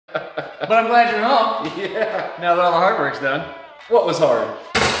But I'm glad you're home. Yeah. Now that all the hard work's done. What was hard?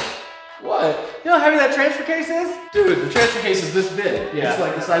 What? You know how heavy that transfer case is? Dude, the transfer case is this big. Yeah. It's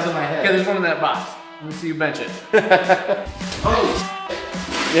like the size of my head. Okay, there's one in that box. Let me see you bench it. Oh.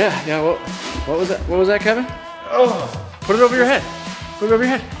 Yeah, what was that? What was that, Kevin? Oh. Put it over your head. Put it over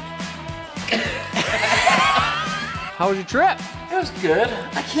your head. How was your trip? It was good.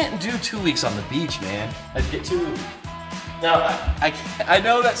 I can't do 2 weeks on the beach, man. I'd get too... No, I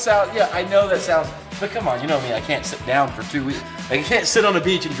know that sounds... Yeah, I know that sounds... But come on, you know me. I can't sit down for 2 weeks. I can't sit on the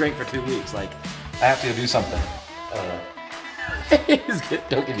beach and drink for 2 weeks. Like, I have to go do something.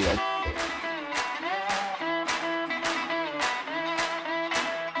 Don't give me that.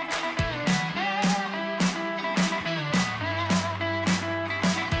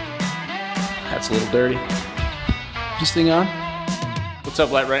 That's a little dirty. This thing on? What's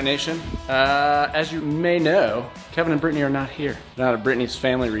up, Lite Nation? As you may know, Kevin and Brittany are not here. They're not at Brittany's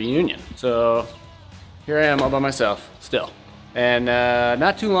family reunion. So here I am all by myself, still. And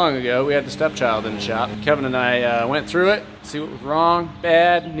not too long ago, we had the stepchild in the shop. Kevin and I went through it, see what was wrong,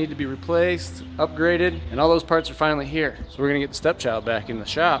 bad, need to be replaced, upgraded, and all those parts are finally here. So we're gonna get the stepchild back in the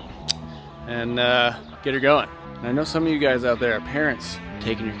shop and get her going. And I know some of you guys out there are parents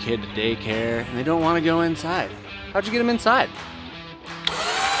taking your kid to daycare and they don't want to go inside. How'd you get him inside?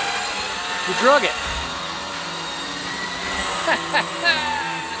 You drug it.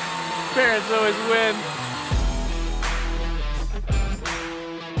 Parents always win.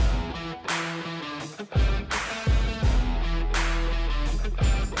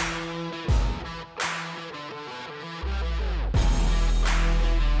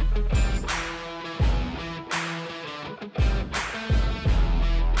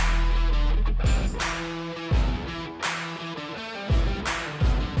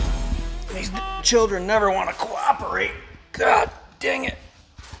 These children never want to cooperate. God dang it.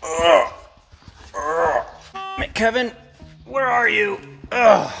 Ugh. Ugh. Kevin, where are you?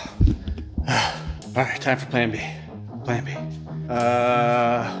 Ugh. All right, time for plan B. Plan B.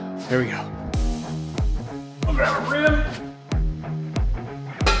 Here we go. I'll grab a rim.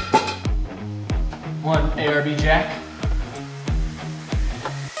 One ARB jack.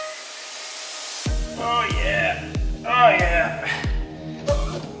 Oh yeah. Oh yeah.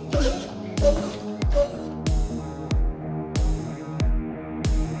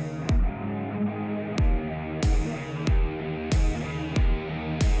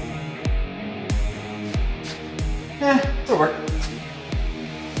 It'll work.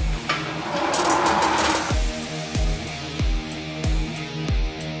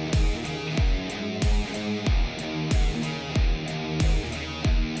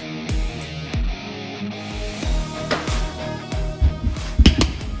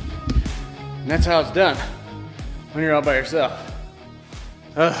 And that's how it's done when you're all by yourself.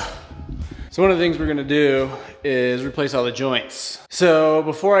 So one of the things we're gonna do is replace all the joints. So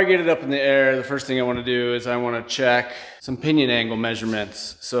before I get it up in the air, the first thing I wanna do is I wanna check some pinion angle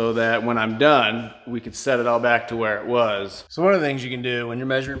measurements so that when I'm done, we can set it all back to where it was. So one of the things you can do when you're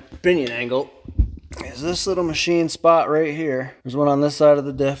measuring pinion angle is this little machine spot right here. There's one on this side of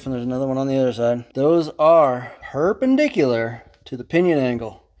the diff and there's another one on the other side. Those are perpendicular to the pinion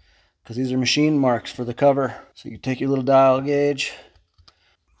angle because these are machine marks for the cover. So you take your little dial gauge.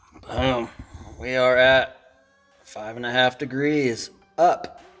 Boom. We are at 5.5 degrees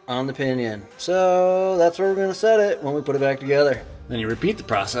up on the pinion. So that's where we're going to set it when we put it back together. Then you repeat the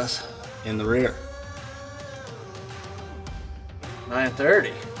process in the rear.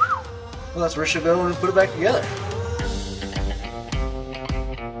 9:30. Well, that's where it should go when we put it back together.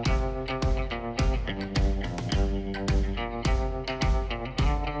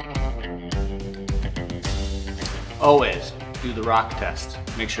 Always do the rock test.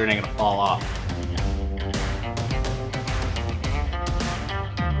 Make sure it ain't gonna fall off.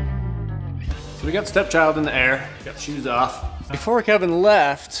 So we got stepchild in the air, got the shoes off. Before Kevin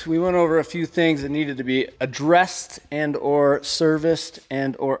left, we went over a few things that needed to be addressed and or serviced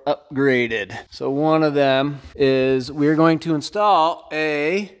and or upgraded. So one of them is we're going to install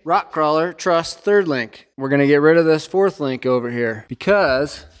a Rock Krawler truss third link. We're gonna get rid of this fourth link over here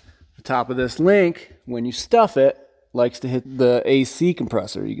because the top of this link, when you stuff it, likes to hit the AC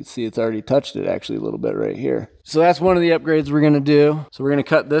compressor. You can see it's already touched it actually a little bit right here. So that's one of the upgrades we're gonna do. So we're gonna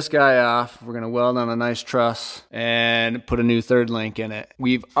cut this guy off. We're gonna weld on a nice truss and put a new third link in it.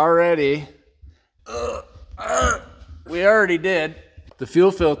 We already did the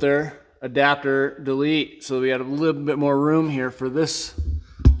fuel filter adapter delete. So we had a little bit more room here for this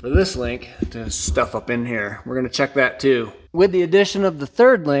link to stuff up in here. We're gonna check that too. With the addition of the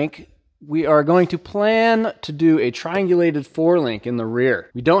third link, we are going to plan to do a triangulated 4-link in the rear.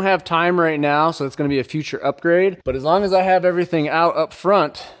 We don't have time right now, so it's going to be a future upgrade. But as long as I have everything out up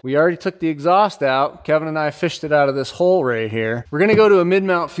front, we already took the exhaust out. Kevin and I fished it out of this hole right here. We're going to go to a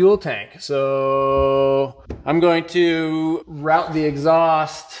mid-mount fuel tank. So I'm going to route the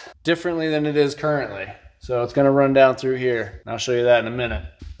exhaust differently than it is currently. So it's going to run down through here. I'll show you that in a minute.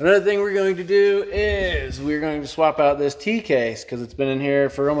 Another thing we're going to do is we're going to swap out this T-case because it's been in here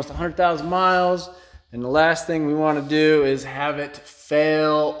for almost 100,000 miles. And the last thing we want to do is have it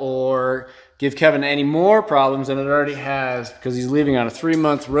fail or give Kevin any more problems than it already has because he's leaving on a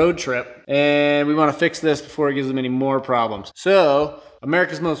 3-month road trip. And we want to fix this before it gives him any more problems. So,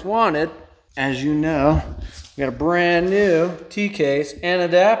 America's Most Wanted, as you know, we got a brand new T-case and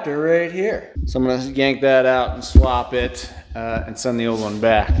adapter right here. So I'm gonna yank that out and swap it and send the old one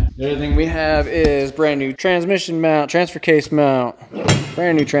back. The other thing we have is brand new transmission mount, transfer case mount,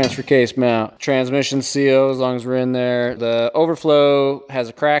 brand new transfer case mount, transmission CO as long as we're in there. The overflow has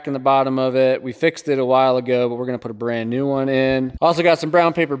a crack in the bottom of it. We fixed it a while ago, but we're gonna put a brand new one in. Also got some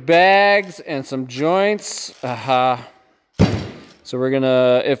brown paper bags and some joints. So we're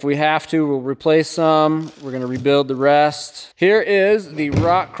gonna, if we have to, we'll replace some. We're gonna rebuild the rest. Here is the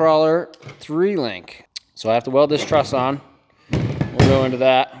Rock Krawler 3-link. So I have to weld this truss on. We'll go into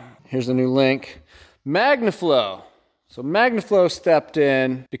that. Here's the new link. MagnaFlow. So MagnaFlow stepped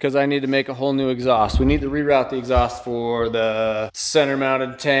in because I need to make a whole new exhaust. We need to reroute the exhaust for the center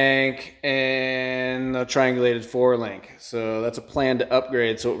mounted tank and the triangulated 4-link. So that's a plan to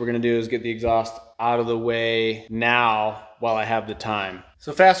upgrade. So what we're gonna do is get the exhaust out of the way now while I have the time.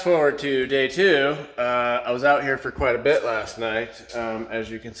 So fast forward to day 2. I was out here for quite a bit last night.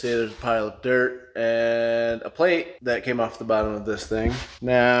 As you can see, there's a pile of dirt and a plate that came off the bottom of this thing.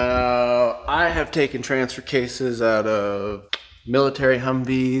 Now, I have taken transfer cases out of military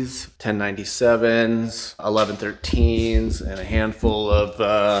Humvees, 1097s, 1113s, and a handful of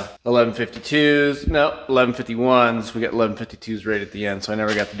 1152s. No, 1151s. We got 1152s right at the end, so I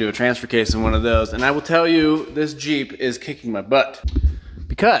never got to do a transfer case in one of those. And I will tell you, this Jeep is kicking my butt.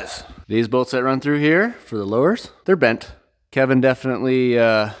 Because these bolts that run through here for the lowers, they're bent. Kevin definitely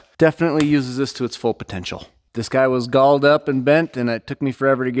uses this to its full potential. This guy was galled up and bent, and it took me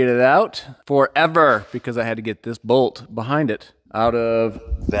forever to get it out. Forever, because I had to get this bolt behind it out of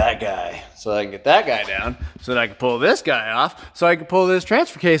that guy. So I can get that guy down, so that I can pull this guy off, so I can pull this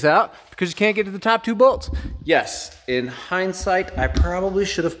transfer case out, because you can't get to the top 2 bolts. Yes, in hindsight, I probably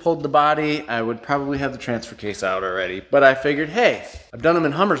should have pulled the body. I would probably have the transfer case out already. But I figured, hey, I've done them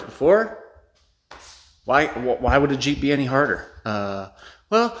in Hummers before. Why would a Jeep be any harder?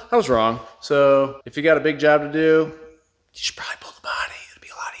 Well, I was wrong. So if you got a big job to do, you should probably pull the body. It'll be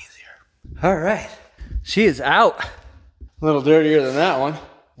a lot easier. All right, she is out. A little dirtier than that one.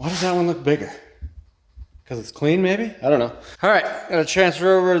 Why does that one look bigger? Because it's clean, maybe? I don't know. All right, gonna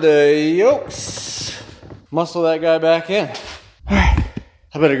transfer over the yokes. Muscle that guy back in. All right,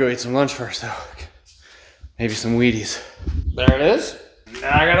 I better go eat some lunch first, though. Maybe some Wheaties. There it is.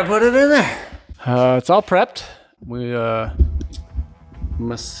 Now I gotta put it in there. It's all prepped. We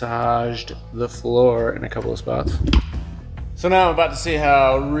massaged the floor in a couple of spots. So now I'm about to see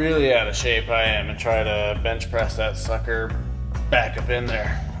how really out of shape I am and try to bench press that sucker back up in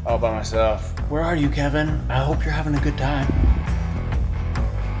there all by myself. Where are you, Kevin? I hope you're having a good time.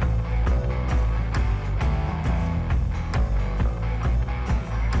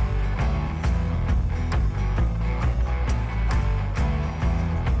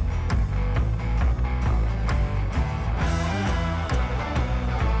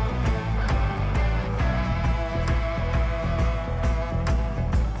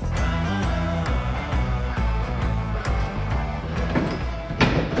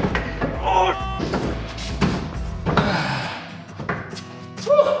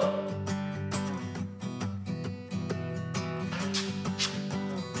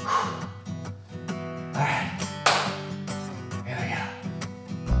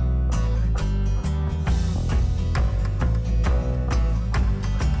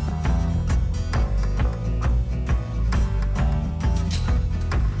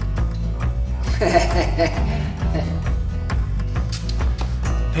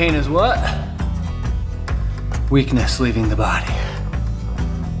 Pain is what? Weakness leaving the body.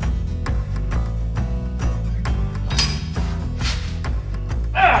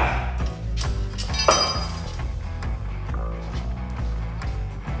 Ah!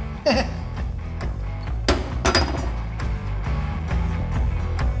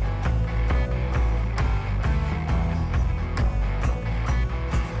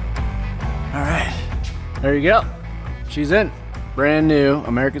 All right, there you go. She's in. brand new,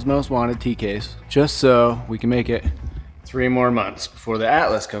 America's Most Wanted T-case, just so we can make it 3 more months before the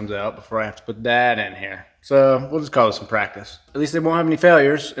Atlas comes out, before I have to put that in here. So we'll just call it some practice. At least they won't have any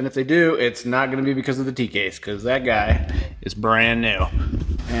failures, and if they do, it's not gonna be because of the T-case, because that guy is brand new.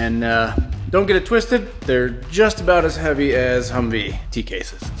 And don't get it twisted, they're just about as heavy as Humvee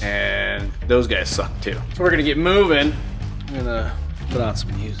T-cases, and those guys suck too. So we're gonna get moving. I'm gonna put on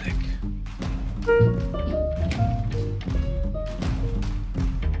some music.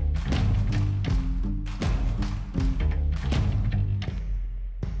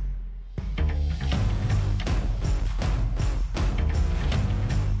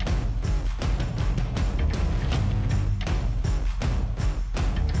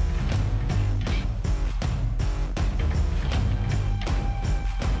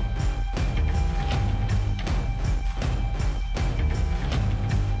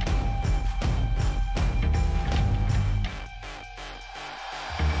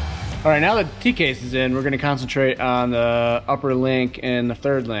 All right, now that the T-case is in, we're gonna concentrate on the upper link and the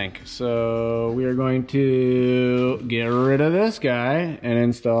third link. So we are going to get rid of this guy and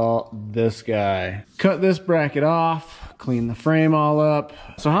install this guy. Cut this bracket off, clean the frame all up.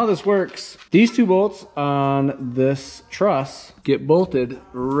 So how this works, these 2 bolts on this truss get bolted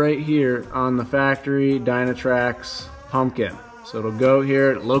right here on the factory Dynatrax pumpkin. So it'll go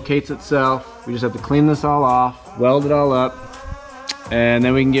here, it locates itself. We just have to clean this all off, weld it all up, and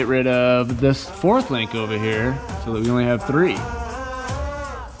then we can get rid of this 4th link over here so that we only have 3.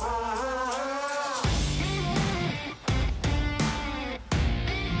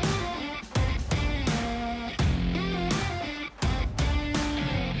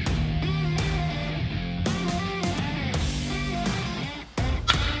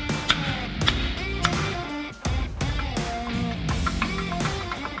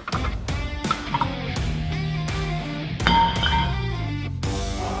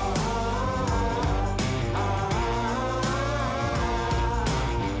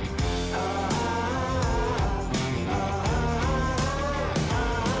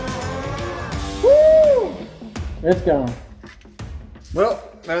 It's gone. Well,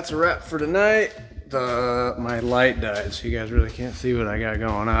 that's a wrap for tonight. My light died, so you guys really can't see what I got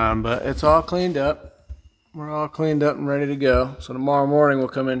going on, but it's all cleaned up. We're all cleaned up and ready to go. So tomorrow morning we'll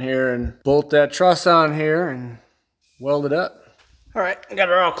come in here and bolt that truss on here and weld it up. All right, got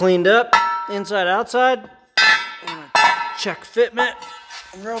it all cleaned up, inside, outside. I'm gonna check fitment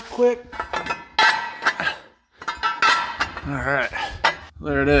real quick. All right,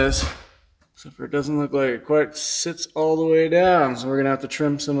 there it is. Except for it doesn't look like it quite sits all the way down, so we're gonna have to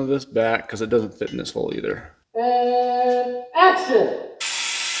trim some of this back because it doesn't fit in this hole either. And action!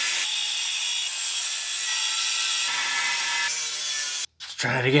 Let's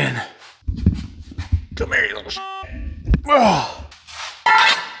try it again. Come here, you little shit. Oh.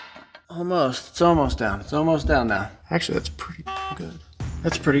 Almost, it's almost down. It's almost down now. Actually, that's pretty good.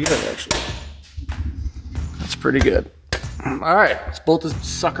 That's pretty good, actually. That's pretty good. All right, let's bolt this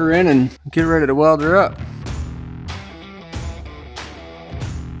sucker in and get ready to weld her up.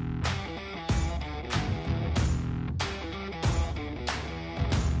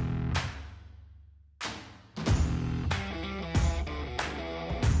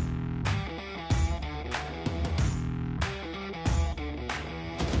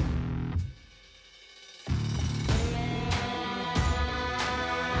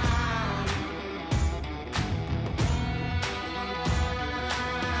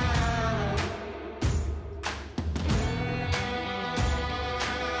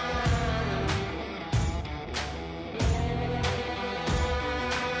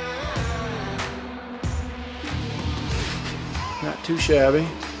 Not too shabby.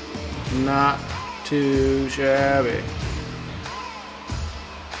 Not too shabby.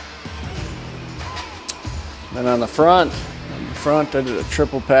 Then on the front I did a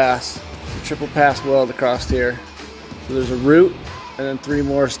triple pass weld across here. So there's a root and then 3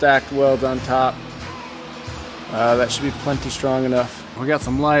 more stacked welds on top. That should be plenty strong enough. We got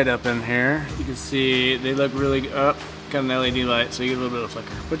some light up in here. You can see they look really good. Oh, got an LED light, so you get a little bit of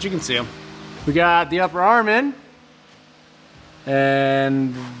flicker, but you can see them. We got the upper arm in.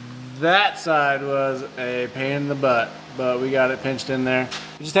 And that side was a pain in the butt, but we got it pinched in there.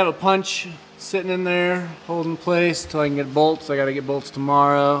 We just have a punch sitting in there, holding place till I can get bolts. I gotta get bolts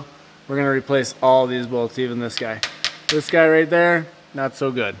tomorrow. We're gonna replace all these bolts, even this guy. This guy right there, not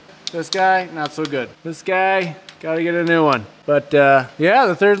so good. This guy, not so good. This guy, gotta get a new one. But yeah,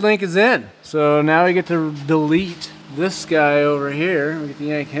 the 3rd link is in. So now we get to delete this guy over here. We get to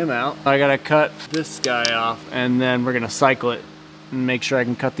yank him out. I gotta cut this guy off and then we're gonna cycle it and make sure I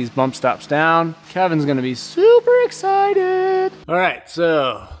can cut these bump stops down. Kevin's gonna be super excited. All right,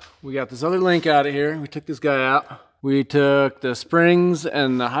 so we got this other link out of here. We took this guy out. We took the springs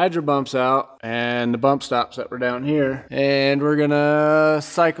and the hydro bumps out and the bump stops that were down here. And we're gonna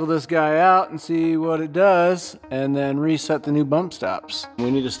cycle this guy out and see what it does and then reset the new bump stops.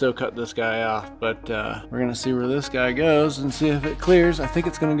 We need to still cut this guy off, but we're gonna see where this guy goes and see if it clears. I think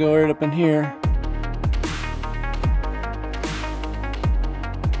it's gonna go right up in here.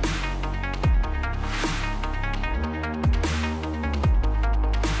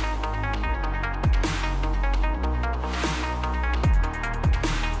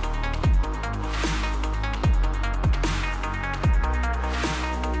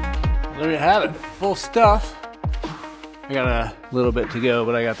 There you have it, full stuff. I got a little bit to go,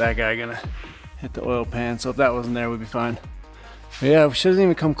 but I got that guy gonna hit the oil pan, so if that wasn't there, we'd be fine. But yeah, we shouldn't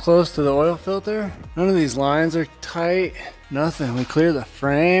even come close to the oil filter. None of these lines are tight, nothing. We clear the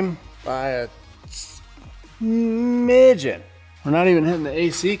frame by a smidgen. We're not even hitting the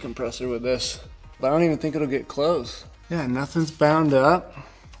AC compressor with this, but I don't even think it'll get close. Yeah, nothing's bound up.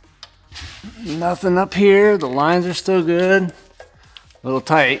 Nothing up here, the lines are still good. A little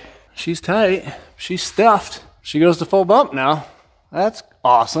tight. She's tight, she's stuffed. She goes to full bump now. That's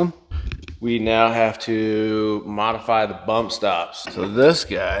awesome. We now have to modify the bump stops. So this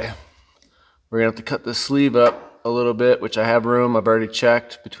guy, we're gonna have to cut the sleeve up a little bit, which I have room. I've already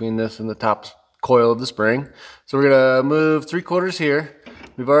checked between this and the top coil of the spring. So we're gonna move 3/4 here.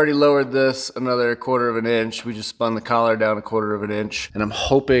 We've already lowered this another 1/4 of an inch. We just spun the collar down 1/4 of an inch. And I'm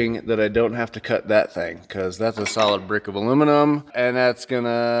hoping that I don't have to cut that thing because that's a solid brick of aluminum and that's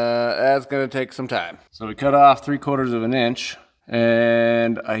gonna take some time. So we cut off 3/4 of an inch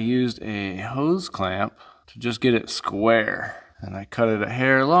and I used a hose clamp to just get it square. And I cut it a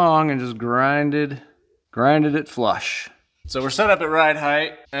hair long and just grinded it flush. So we're set up at ride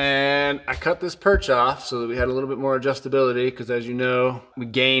height, and I cut this perch off so that we had a little bit more adjustability because, as you know, we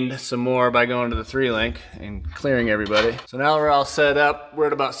gained some more by going to the 3-link and clearing everybody. So now we're all set up. We're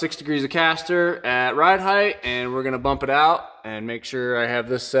at about 6 degrees of caster at ride height, and we're gonna bump it out and make sure I have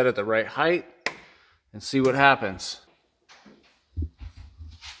this set at the right height and see what happens.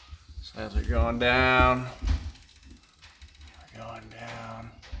 So as we're going down,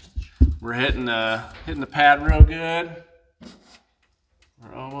 we're hitting the pad real good.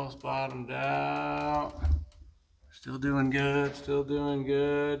 We're almost bottomed out. Still doing good, still doing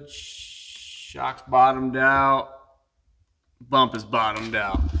good. Shock's bottomed out. Bump is bottomed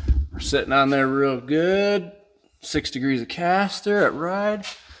out. We're sitting on there real good. 6 degrees of caster at ride.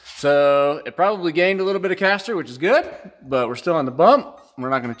 So it probably gained a little bit of caster, which is good, but we're still on the bump. We're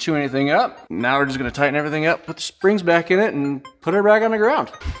not gonna chew anything up. Now we're just gonna tighten everything up, put the springs back in it, and put her back on the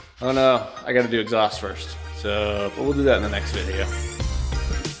ground. Oh no, I gotta do exhaust first. So, but we'll do that in the next video.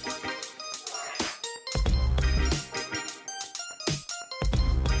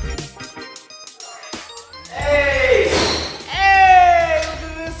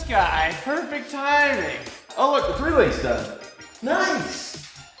 Guy, perfect timing. Oh look, the 3-link's done. Nice.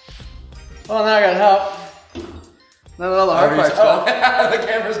 Well, now I got help. Now that all the hard parts done. Oh, the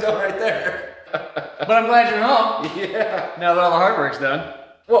camera's going right there. But I'm glad you're home. Yeah. Now that all the hard work's done.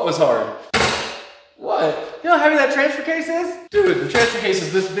 What was hard? What? You know how heavy that transfer case is? Dude, the transfer case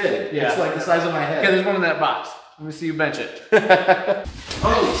is this big. Yeah. It's like the size of my head. Okay, there's one in that box. Let me see you bench it.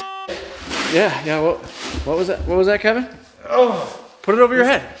 Holy shit. Yeah, what was that? What was that, Kevin? Oh. Put it over your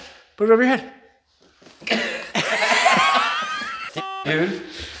head. Put it over your head. Dude.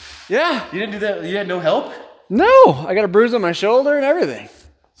 Yeah. You didn't do that? You had no help? No, I got a bruise on my shoulder and everything.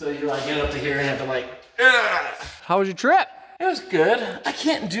 So you like get up to here and have to like, How was your trip? It was good. I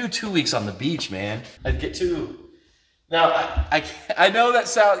can't do 2 weeks on the beach, man. I'd get too. Now, I know that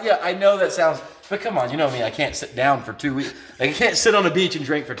sounds, yeah, I know that sounds, but come on, you know me, I can't sit down for 2 weeks. Like, I can't sit on a beach and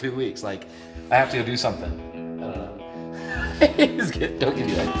drink for 2 weeks. Like, I have to go do something. I don't know. Don't give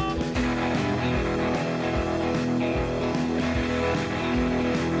me that.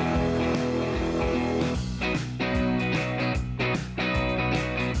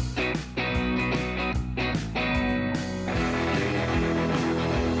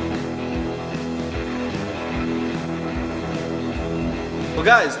 Well,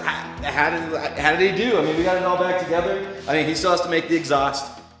 guys, how did he do? I mean, we got it all back together. I mean, he still has to make the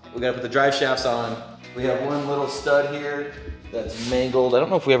exhaust. We got to put the drive shafts on. We have one little stud here that's mangled. I don't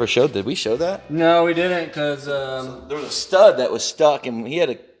know if we ever showed. Did we show that? No, we didn't, because so there was a stud that was stuck, and he had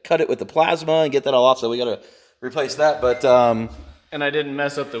to cut it with the plasma and get that all off. So we got to replace that. But and I didn't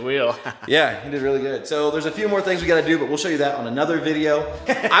mess up the wheel. yeah, he did really good. So there's a few more things we got to do, but we'll show you that on another video.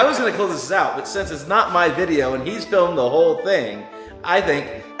 I was going to close this out, but since it's not my video and he's filmed the whole thing, I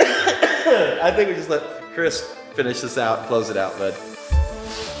think we just let Chris finish this out and close it out, bud.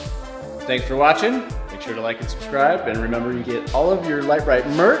 Thanks for watching. Make sure to like and subscribe, and remember you get all of your Lite Brite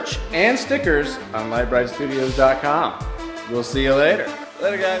merch and stickers on LiteBriteStudios.com. We'll see you later.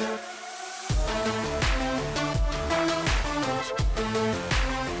 Later, guys.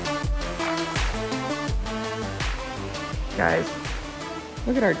 Guys,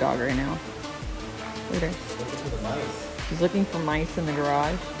 look at our dog right now. Look at her. Looking for the mice. She's looking for mice in the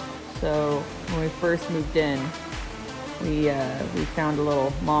garage. So when we first moved in, we found a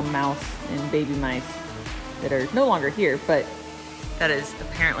little mom mouse and baby mice that are no longer here, but that is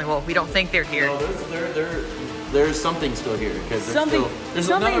apparently, well, we don't think they're here. No, there's something still here because there's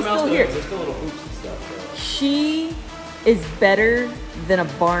another mouse still here. There's still little hoops and stuff. So. She is better than a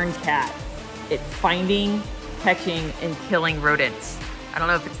barn cat at finding, catching, and killing rodents. I don't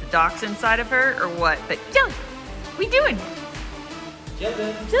know if it's the docs inside of her or what, but Jelly, what are you doing?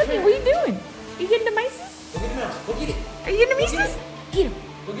 Jelly, what are you doing? Are you getting the mice? Go get the mouse. Go get it. Are you getting the mice? Get him.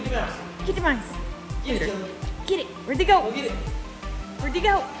 Go get the mouse. Get the mice. Get it, Jelly. Get it. Where'd they go? Go get it. Where'd they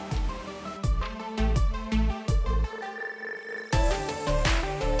go?